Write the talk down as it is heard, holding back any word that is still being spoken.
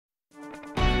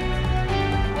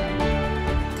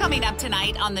Coming up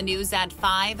tonight on the news at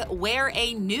 5, where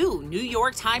a new New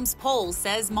York Times poll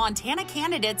says Montana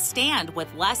candidates stand with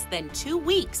less than 2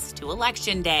 weeks to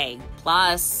Election Day.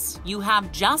 Plus, you have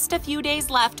just a few days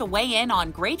left to weigh in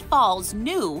on Great Falls'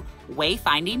 new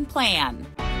wayfinding plan.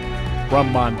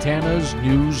 From Montana's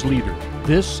news leader,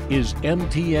 this is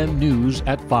MTN News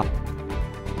at 5.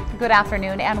 Good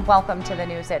afternoon and welcome to the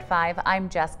News at 5. I'm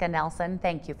Jessica Nelson.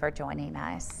 Thank you for joining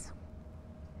us.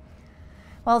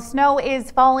 Well, snow is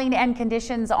falling and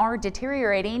conditions are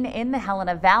deteriorating in the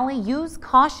Helena Valley. Use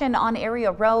caution on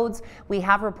area roads. We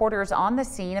have reporters on the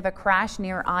scene of a crash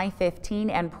near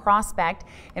I-15 and Prospect.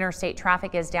 Interstate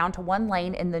traffic is down to 1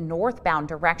 lane in the northbound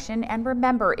direction. And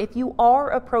remember, if you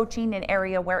are approaching an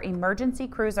area where emergency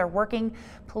crews are working,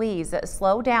 please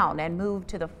slow down and move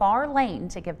to the far lane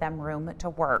to give them room to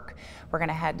work. We're going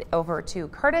to head over to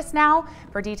Curtis now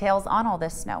for details on all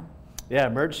this snow. Yeah,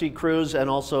 emergency crews, and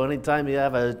also anytime you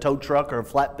have a tow truck or a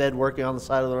flatbed working on the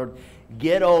side of the road,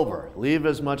 get over, leave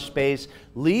as much space,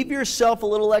 leave yourself a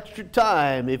little extra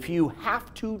time if you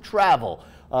have to travel.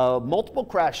 Multiple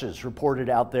crashes reported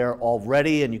out there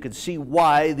already, and you can see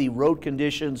why the road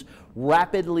conditions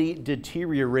rapidly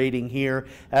deteriorating here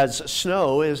as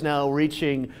snow is now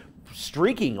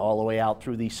streaking all the way out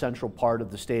through the central part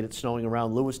of the state. It's snowing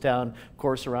around Lewistown, of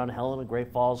course, around Helena,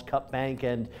 Great Falls, Cut Bank,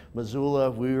 and Missoula.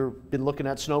 We've been looking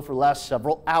at snow for the last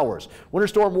several hours. Winter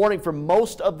storm warning for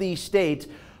most of the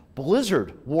state.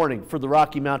 Blizzard warning for the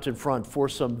Rocky Mountain front for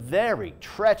some very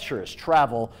treacherous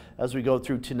travel as we go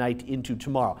through tonight into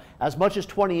tomorrow. As much as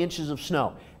 20 inches of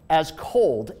snow. As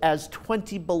cold as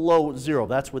 20 below zero.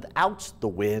 That's without the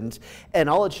wind. And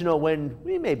I'll let you know when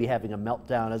we may be having a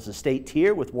meltdown as a state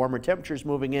here with warmer temperatures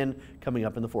moving in coming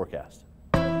up in the forecast.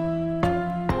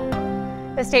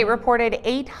 The state reported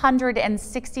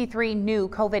 863 new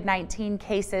COVID-19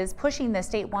 cases, pushing the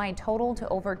statewide total to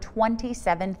over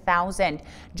 27,000.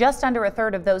 Just under a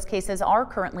third of those cases are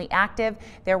currently active.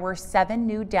 There were 7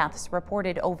 new deaths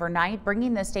reported overnight,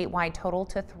 bringing the statewide total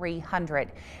to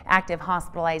 300. Active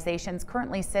hospitalizations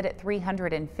currently sit at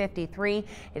 353.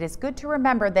 It is good to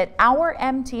remember that our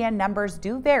MTN numbers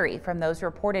do vary from those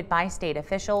reported by state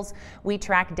officials. We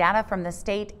track data from the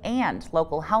state and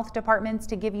local health departments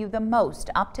to give you the most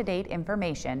up-to-date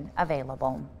information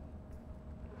available.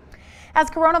 As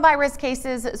coronavirus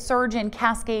cases surge in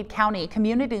Cascade County,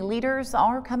 community leaders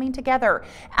are coming together,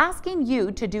 asking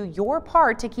you to do your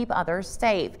part to keep others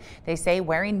safe. They say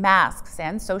wearing masks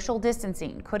and social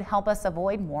distancing could help us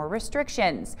avoid more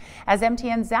restrictions. As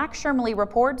MTN's Zach Shermley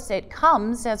reports, it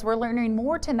comes as we're learning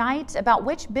more tonight about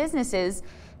which businesses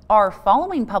are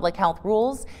following public health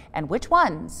rules and which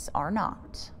ones are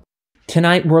not.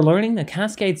 Tonight, we're learning the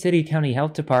Cascade City County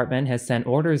Health Department has sent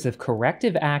orders of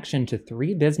corrective action to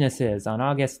 3 businesses. On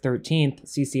August 13th,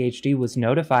 CCHD was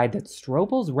notified that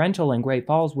Strobel's Rental in Great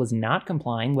Falls was not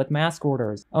complying with mask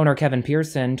orders. Owner Kevin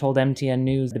Pearson told MTN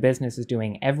News the business is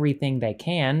doing everything they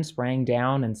can, spraying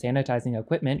down and sanitizing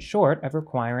equipment short of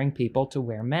requiring people to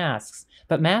wear masks.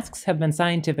 But masks have been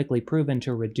scientifically proven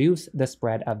to reduce the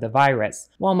spread of the virus.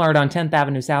 Walmart on 10th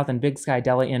Avenue South and Big Sky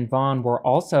Deli in Vaughan were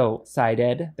also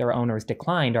cited. Their owners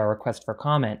declined our request for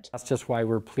comment. That's just why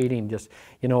we're pleading,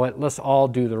 you know what, let's all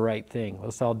do the right thing.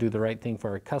 Let's all do the right thing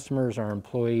for our customers, our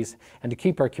employees, and to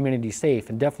keep our community safe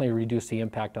and definitely reduce the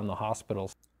impact on the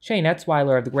hospitals. Shane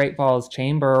Etzweiler of the Great Falls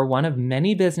Chamber, one of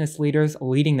many business leaders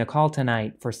leading the call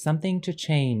tonight for something to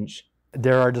change.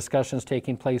 There are discussions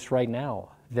taking place right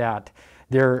now that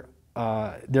they're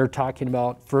talking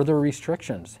about further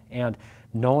restrictions, and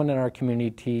no one in our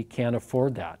community can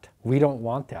afford that. We don't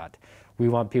want that. We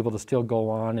want people to still go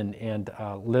on and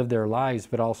live their lives,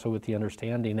 but also with the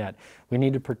understanding that we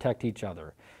need to protect each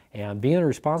other. And being a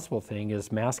responsible thing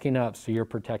is masking up so you're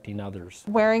protecting others.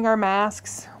 Wearing our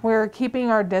masks, we're keeping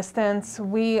our distance,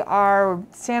 we are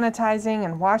sanitizing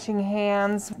and washing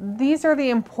hands. These are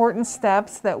the important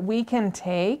steps that we can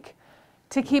take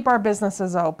to keep our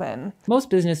businesses open. Most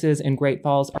businesses in Great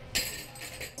Falls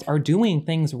are doing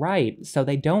things right, so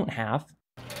they don't have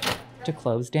to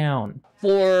close down.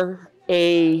 For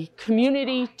a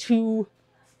community to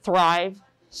thrive,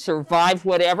 survive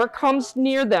whatever comes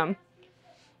near them.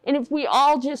 And if we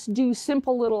all just do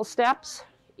simple little steps,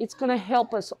 it's going to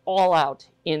help us all out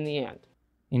in the end.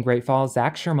 In Great Falls,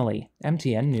 Zach Shermley,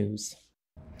 MTN News.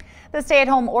 The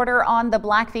stay-at-home order on the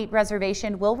Blackfeet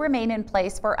Reservation will remain in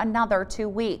place for another 2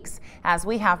 weeks. As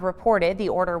we have reported, the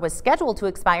order was scheduled to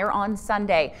expire on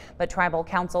Sunday, but Tribal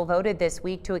Council voted this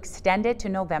week to extend it to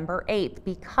November 8th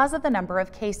because of the number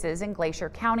of cases in Glacier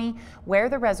County, where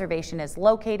the reservation is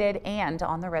located, and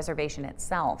on the reservation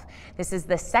itself. This is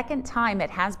the second time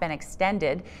it has been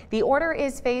extended. The order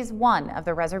is phase 1 of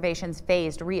the reservation's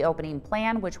phased reopening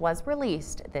plan, which was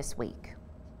released this week.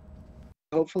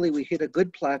 Hopefully we hit a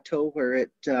good plateau where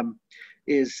it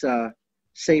is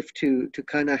safe to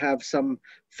kind of have some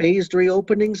phased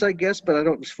reopenings, I guess, but I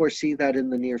don't foresee that in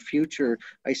the near future.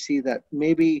 I see that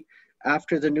maybe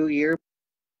after the new year.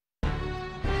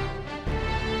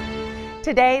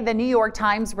 Today, the New York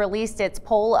Times released its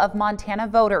poll of Montana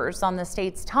voters on the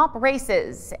state's top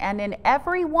races, and in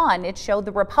every one, it showed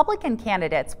the Republican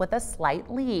candidates with a slight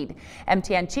lead.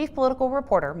 MTN Chief Political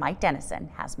Reporter Mike Dennison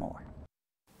has more.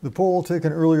 The poll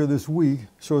taken earlier this week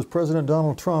shows President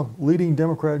Donald Trump leading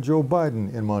Democrat Joe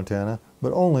Biden in Montana,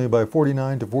 but only by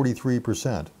 49 to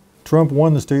 43%. Trump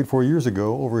won the state 4 years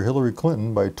ago over Hillary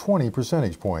Clinton by 20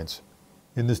 percentage points.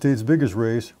 In the state's biggest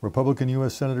race, Republican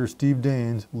U.S. Senator Steve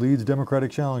Daines leads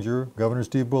Democratic challenger Governor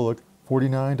Steve Bullock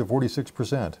 49 to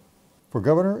 46%. For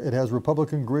governor, it has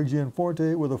Republican Greg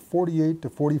Gianforte with a 48 to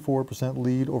 44%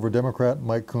 lead over Democrat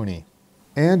Mike Cooney.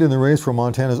 And in the race for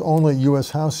Montana's only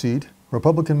U.S. House seat,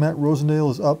 Republican Matt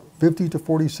Rosendale is up 50 to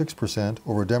 46%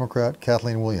 over Democrat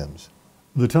Kathleen Williams.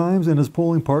 The Times and his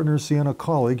polling partner Siena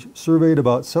College surveyed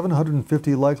about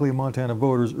 750 likely Montana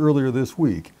voters earlier this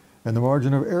week, and the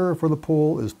margin of error for the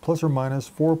poll is plus or minus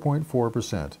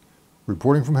 4.4%.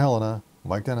 Reporting from Helena,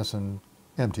 Mike Dennison,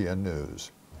 MTN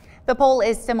News. The poll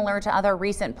is similar to other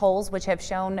recent polls which have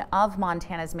shown of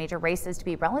Montana's major races to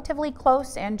be relatively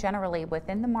close and generally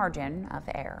within the margin of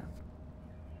error.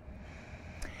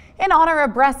 In honor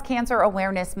of Breast Cancer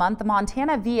Awareness Month, the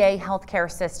Montana VA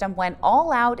healthcare system went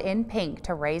all out in pink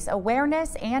to raise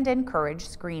awareness and encourage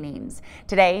screenings.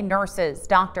 Today, nurses,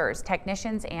 doctors,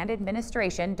 technicians, and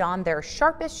administration donned their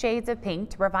sharpest shades of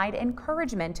pink to provide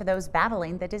encouragement to those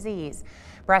battling the disease.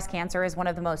 Breast cancer is one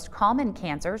of the most common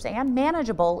cancers and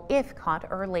manageable if caught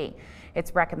early.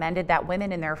 It's recommended that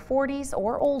women in their 40s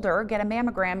or older get a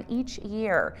mammogram each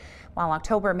year. While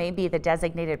October may be the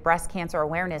designated Breast Cancer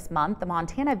Awareness Month, the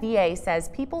Montana VA says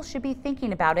people should be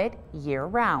thinking about it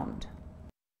year-round.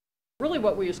 Really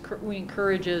what we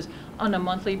encourage is on a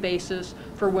monthly basis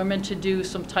for women to do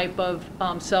some type of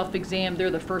self-exam.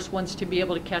 They're the first ones to be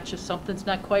able to catch if something's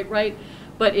not quite right,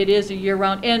 but it is a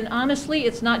year-round. And honestly,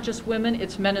 it's not just women,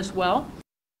 it's men as well.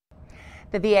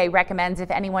 The VA recommends if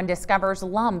anyone discovers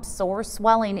lumps or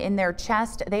swelling in their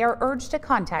chest, they are urged to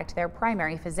contact their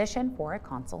primary physician for a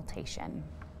consultation.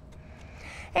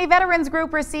 A veterans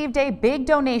group received a big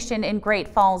donation in Great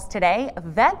Falls today.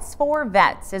 Vets for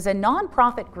Vets is a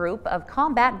nonprofit group of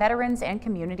combat veterans and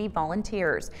community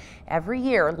volunteers. Every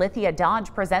year, Lithia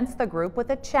Dodge presents the group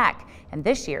with a check, and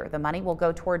this year the money will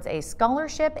go towards a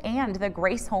scholarship and the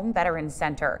Grace Home Veterans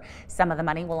Center. Some of the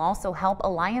money will also help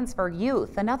Alliance for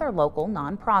Youth, another local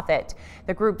nonprofit.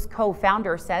 The group's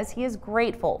co-founder says he is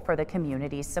grateful for the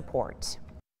community's support.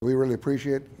 We really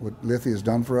appreciate what Lithia has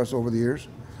done for us over the years.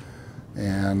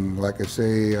 And like I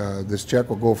say, this check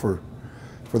will go for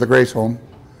the Grace Home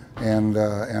and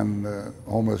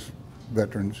homeless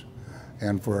veterans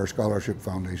and for our scholarship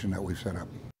foundation that we've set up.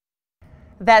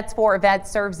 Vets for Vets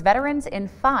serves veterans in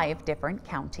 5 different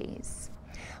counties.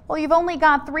 Well, you've only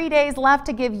got 3 days left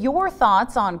to give your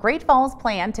thoughts on Great Falls'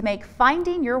 plan to make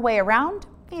finding your way around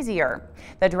easier.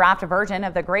 The draft version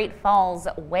of the Great Falls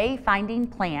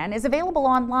Wayfinding Plan is available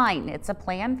online. It's a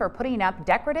plan for putting up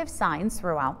decorative signs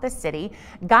throughout the city,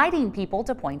 guiding people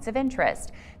to points of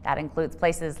interest. That includes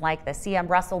places like the C.M.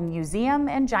 Russell Museum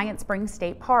and Giant Springs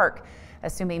State Park.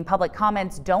 Assuming public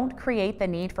comments don't create the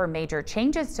need for major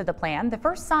changes to the plan, the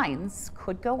first signs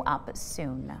could go up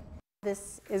soon.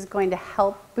 This is going to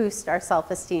help boost our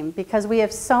self-esteem because we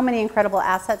have so many incredible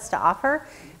assets to offer.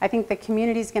 I think the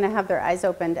community is going to have their eyes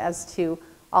opened as to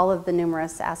all of the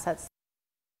numerous assets.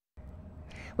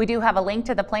 We do have a link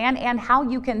to the plan and how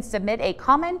you can submit a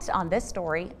comment on this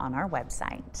story on our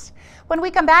website. When we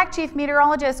come back, Chief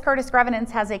Meteorologist Curtis Grevenance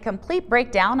has a complete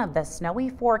breakdown of the snowy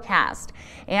forecast.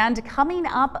 And coming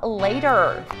up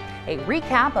later, a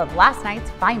recap of last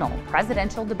night's final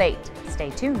presidential debate.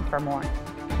 Stay tuned for more.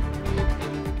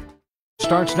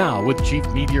 Starts now with Chief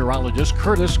Meteorologist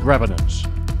Curtis Grevenance.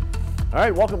 All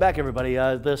right, welcome back, everybody.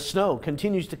 The snow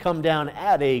continues to come down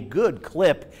at a good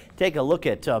clip. Take a look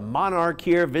at Monarch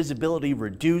here. Visibility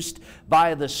reduced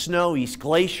by the snow. East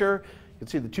Glacier, You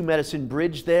can see the Two Medicine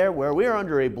Bridge there, where we are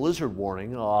under a blizzard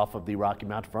warning off of the Rocky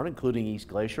Mountain front, including East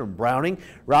Glacier and Browning.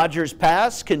 Rogers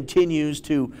Pass continues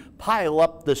to pile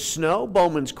up the snow.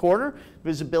 Bowman's Corner,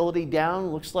 visibility down,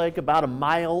 looks like about a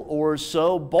mile or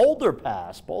so. Boulder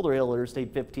Pass, Boulder Hill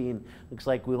Interstate 15, looks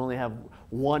like we only have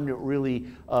one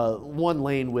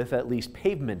lane with at least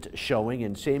pavement showing,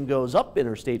 and same goes up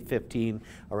Interstate 15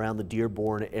 around the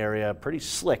Dearborn area. Pretty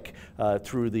slick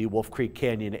through the Wolf Creek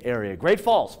Canyon area. Great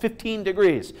Falls, 15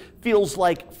 degrees. Feels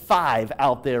like 5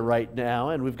 out there right now,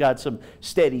 and we've got some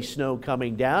steady snow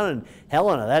coming down. And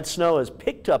Helena, that snow has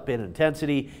picked up in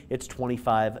intensity. It's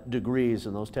 25 degrees,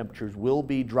 and those temperatures will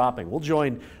be dropping. We'll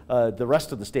join the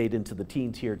rest of the state into the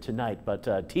teens here tonight,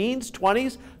 but teens,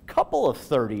 20s, couple of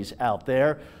 30s out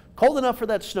there. Cold enough for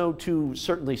that snow to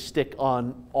certainly stick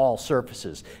on all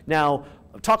surfaces. Now,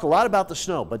 I've talked a lot about the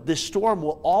snow, but this storm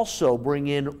will also bring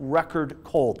in record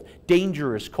cold,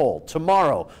 dangerous cold.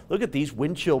 Tomorrow, look at these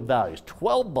wind chill values.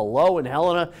 12 below in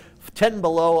Helena, 10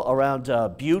 below around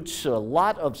Butte, a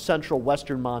lot of central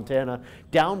western Montana,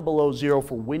 down below 0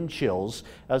 for wind chills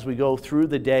as we go through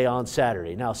the day on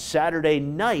Saturday. Now, Saturday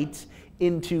night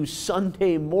into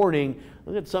Sunday morning,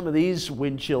 look at some of these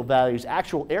wind chill values.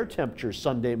 Actual air temperatures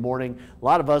Sunday morning, a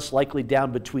lot of us likely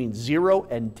down between 0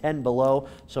 and 10 below.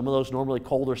 Some of those normally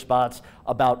colder spots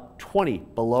about 20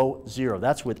 below 0.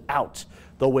 That's without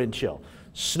the wind chill.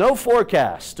 Snow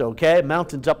forecast, okay,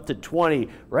 mountains up to 20,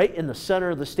 right in the center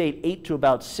of the state, 8 to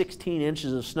about 16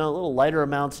 inches of snow, a little lighter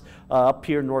amounts up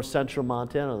here north central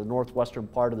Montana, the northwestern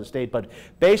part of the state, but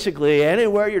basically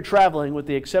anywhere you're traveling with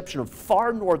the exception of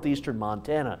far northeastern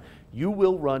Montana, you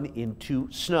will run into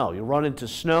snow. You'll run into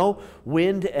snow,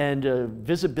 wind, and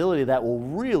visibility that will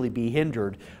really be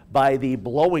hindered by the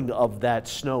blowing of that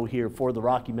snow here for the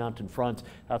Rocky Mountain front.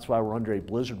 That's why we're under a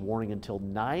blizzard warning until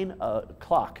 9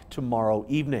 o'clock tomorrow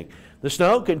evening. The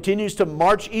snow continues to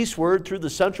march eastward through the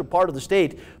central part of the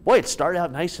state. Boy, it started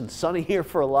out nice and sunny here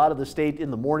for a lot of the state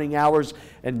in the morning hours,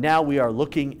 and now we are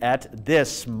looking at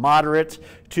this moderate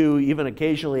to even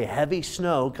occasionally heavy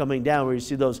snow coming down, where you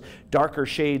see those darker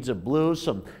shades of blue,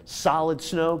 some solid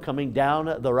snow coming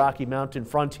down the Rocky Mountain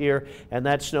front here, and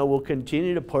that snow will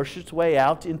continue to push its way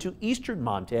out into eastern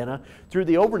Montana through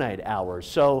the overnight hours.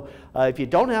 So if you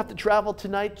don't have to travel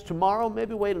tonight, tomorrow,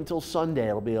 maybe wait until Sunday.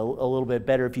 It'll be a little bit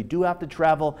better. If you do have to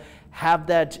travel, have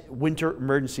that winter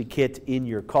emergency kit in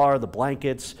your car, the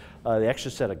blankets, the extra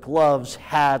set of gloves,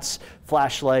 hats,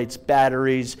 flashlights,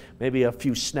 batteries, maybe a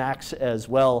few snacks as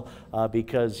well,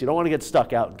 because you don't want to get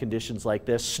stuck out in conditions like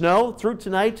this. Snow through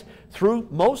tonight, through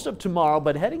most of tomorrow,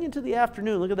 but heading into the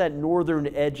afternoon, look at that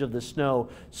northern edge of the snow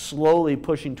slowly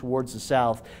pushing towards the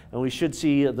south, and we should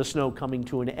see the snow coming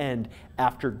to an end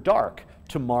after dark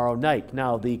tomorrow night.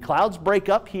 Now, the clouds break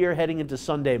up here heading into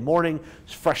Sunday morning.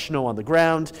 There's fresh snow on the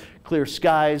ground, clear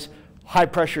skies, high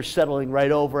pressure settling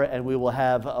right over, and we will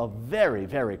have a very,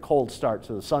 very cold start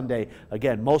to the Sunday.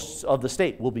 Again, most of the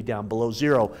state will be down below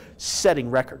 0, setting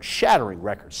records, shattering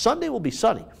records. Sunday will be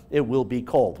sunny. It will be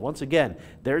cold. Once again,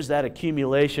 there's that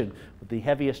accumulation, with the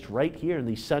heaviest right here in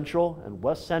the central and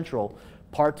west central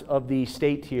part of the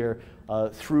state here.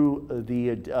 Through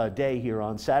the day here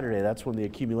on Saturday. That's when the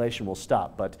accumulation will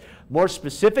stop. But more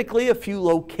specifically, a few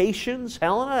locations.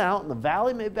 Helena out in the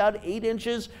valley, maybe about 8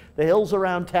 inches. The hills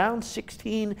around town,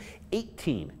 16,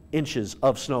 18 inches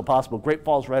of snow possible. Great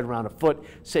Falls right around a foot.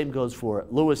 Same goes for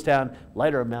Lewistown.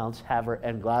 Lighter amounts, Havre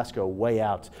and Glasgow way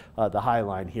out the high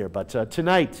line here. But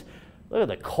tonight, look at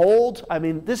the cold. I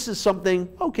mean, this is something,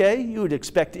 okay, you would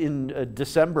expect in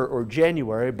December or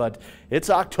January, but it's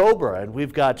October, and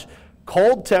we've got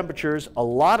cold temperatures, a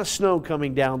lot of snow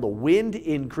coming down, the wind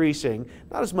increasing.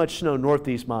 Not as much snow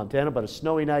northeast Montana, but a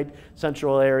snowy night,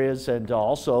 central areas, and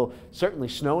also certainly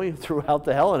snowy throughout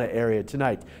the Helena area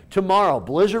tonight. Tomorrow,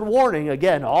 blizzard warning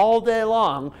again all day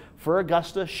long for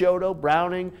Augusta, Choteau,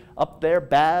 Browning, up there,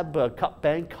 Babb, Cup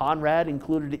Bank, Conrad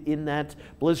included in that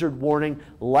blizzard warning.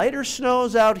 Lighter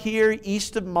snows out here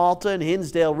east of Malta and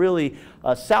Hinsdale, really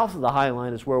south of the High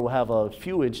Line is where we'll have a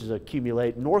few inches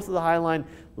accumulate. North of the High Line,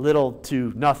 little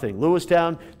to nothing.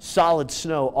 Lewistown, solid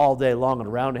snow all day long, and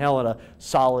around Helena,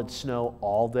 solid snow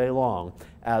all day long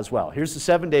as well. Here's the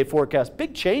 7-day forecast.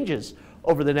 Big changes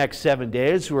over the next 7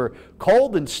 days. We're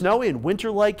cold and snowy and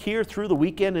winter-like here through the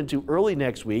weekend into early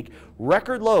next week.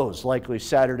 Record lows likely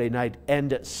Saturday night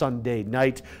and Sunday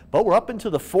night, but we're up into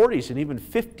the 40s and even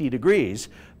 50 degrees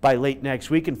by late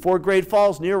next week. And for Great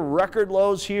Falls, near record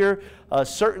lows here,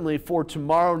 certainly for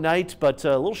tomorrow night, but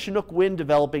a little Chinook wind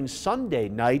developing Sunday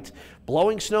night.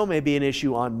 Blowing snow may be an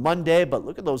issue on Monday, but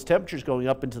look at those temperatures going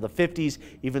up into the 50s,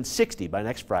 even 60 by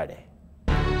next Friday.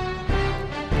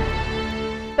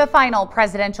 The final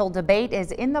presidential debate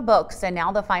is in the books, and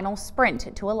now the final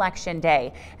sprint to Election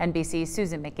Day. NBC's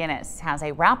Susan McGinnis has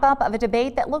a wrap-up of a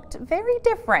debate that looked very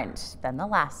different than the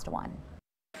last one.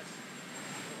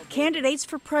 Candidates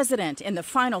for president in the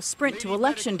final sprint to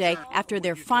Election Day after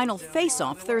their final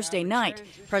face-off Thursday night.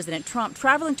 President Trump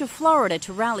traveling to Florida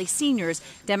to rally seniors.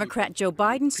 Democrat Joe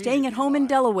Biden staying at home in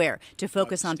Delaware to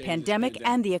focus on pandemic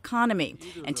and the economy.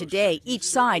 And today, each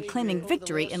side claiming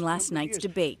victory in last night's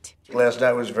debate. Last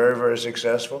night was very, very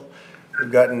successful.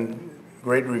 We've gotten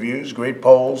great reviews, great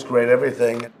polls, great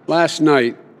everything. Last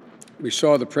night, we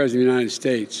saw the President of the United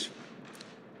States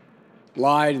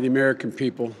lie to the American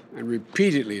people and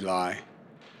repeatedly lie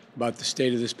about the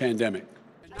state of this pandemic.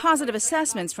 Positive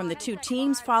assessments from the two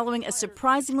teams following a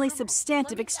surprisingly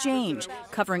substantive exchange,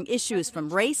 covering issues from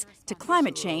race to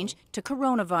climate change to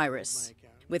coronavirus.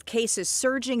 With cases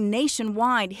surging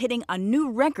nationwide, hitting a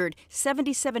new record,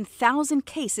 77,000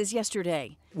 cases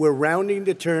yesterday. We're rounding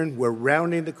the turn, we're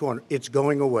rounding the corner. It's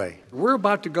going away. We're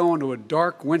about to go into a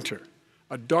dark winter,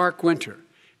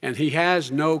 and he has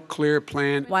no clear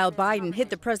plan. While Biden hit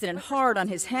the president hard on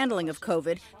his handling of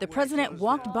COVID, the president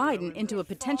walked Biden into a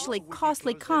potentially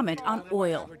costly comment on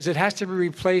oil. It has to be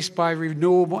replaced by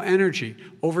renewable energy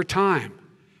over time.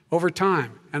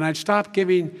 And I'd stop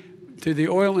giving to the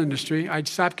oil industry, I'd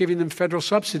stop giving them federal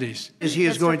subsidies. He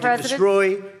is going to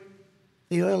destroy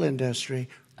the oil industry.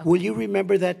 Will you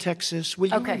remember that, Texas? Will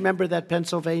you remember that,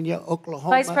 Pennsylvania,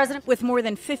 Oklahoma? Vice President, with more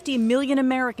than 50 million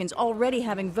Americans already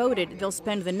having voted, they'll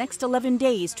spend the next 11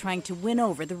 days trying to win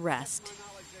over the rest.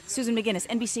 Susan McGinnis,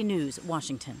 NBC News,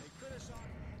 Washington.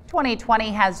 2020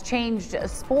 has changed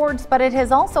sports, but it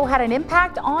has also had an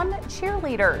impact on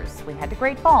cheerleaders. We head to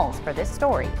Great Falls for this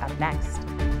story up next.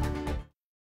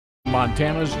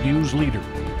 Montana's news leader.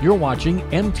 You're watching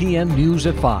MTN News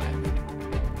at 5.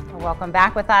 Welcome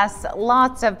back with us.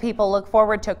 Lots of people look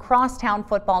forward to crosstown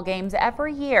football games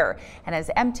every year. And as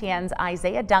MTN's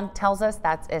Isaiah Dunk tells us,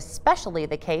 that's especially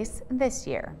the case this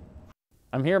year.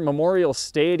 I'm here at Memorial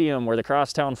Stadium where the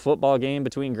crosstown football game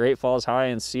between Great Falls High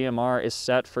and CMR is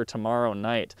set for tomorrow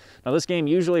night. Now this game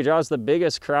usually draws the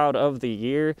biggest crowd of the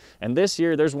year, and this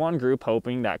year there's one group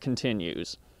hoping that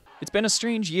continues. It's been a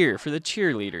strange year for the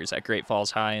cheerleaders at Great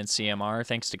Falls High and CMR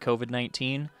thanks to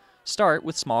COVID-19. Start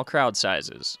with small crowd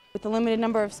sizes. With the limited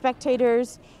number of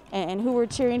spectators and who we're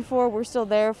cheering for, we're still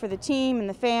there for the team and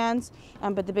the fans,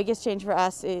 but the biggest change for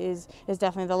us is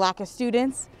definitely the lack of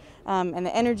students and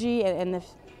the energy and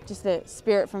just the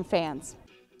spirit from fans.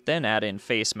 Then add in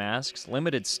face masks,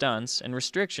 limited stunts, and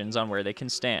restrictions on where they can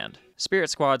stand. Spirit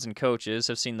squads and coaches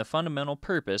have seen the fundamental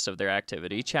purpose of their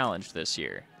activity challenged this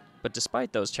year. But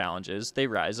despite those challenges, they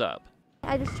rise up.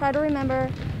 I just try to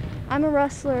remember I'm a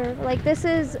wrestler. Like, this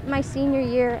is my senior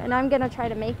year, and I'm gonna try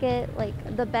to make it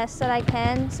like the best that I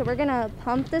can. So we're gonna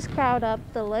pump this crowd up,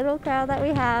 the little crowd that we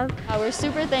have. We're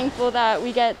super thankful that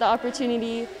we get the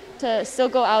opportunity to still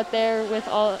go out there with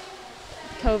all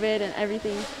COVID and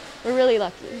everything. We're really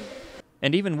lucky.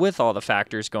 And even with all the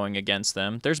factors going against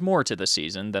them, there's more to the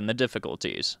season than the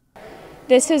difficulties.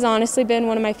 This has honestly been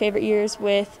one of my favorite years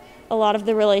with a lot of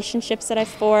the relationships that I've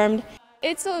formed.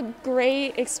 It's a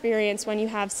great experience when you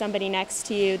have somebody next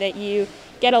to you that you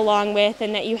get along with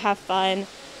and that you have fun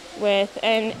with.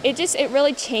 And it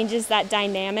really changes that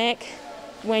dynamic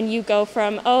when you go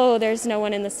from, oh, there's no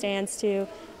one in the stands, to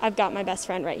I've got my best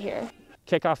friend right here.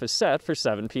 Kickoff is set for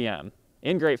 7 p.m.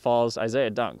 In Great Falls, Isaiah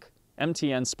Dunk,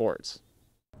 MTN Sports.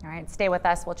 All right, stay with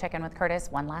us. We'll check in with Curtis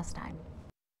one last time.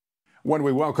 When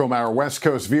we welcome our West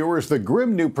Coast viewers, the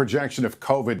grim new projection of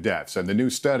COVID deaths and the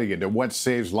new study into what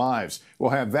saves lives.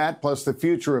 We'll have that plus the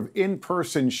future of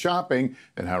in-person shopping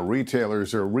and how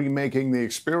retailers are remaking the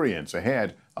experience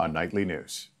ahead on Nightly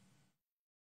News.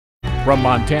 From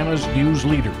Montana's news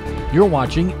leader, you're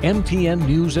watching MTN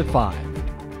News at 5.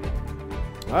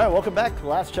 All right, welcome back.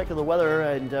 Last check of the weather,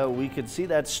 and we could see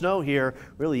that snow here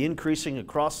really increasing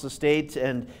across the state,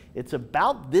 and it's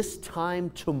about this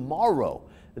time tomorrow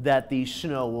that the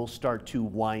snow will start to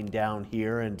wind down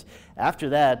here. And after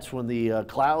that, when the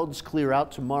clouds clear out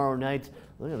tomorrow night,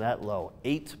 look at that low,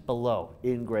 8 below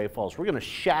in Great Falls. We're going to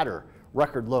shatter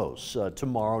record lows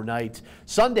tomorrow night.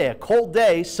 Sunday, a cold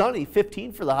day, sunny,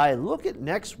 15 for the high. Look at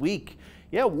next week.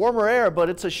 Yeah, warmer air, but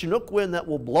it's a Chinook wind that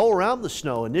will blow around the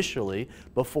snow initially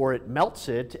before it melts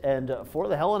it. And for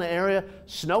the Helena area,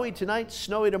 snowy tonight,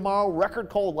 snowy tomorrow, record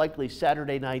cold likely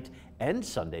Saturday night and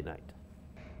Sunday night.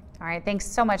 All right, thanks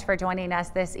so much for joining us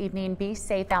this evening. Be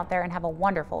safe out there and have a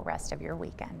wonderful rest of your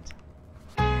weekend.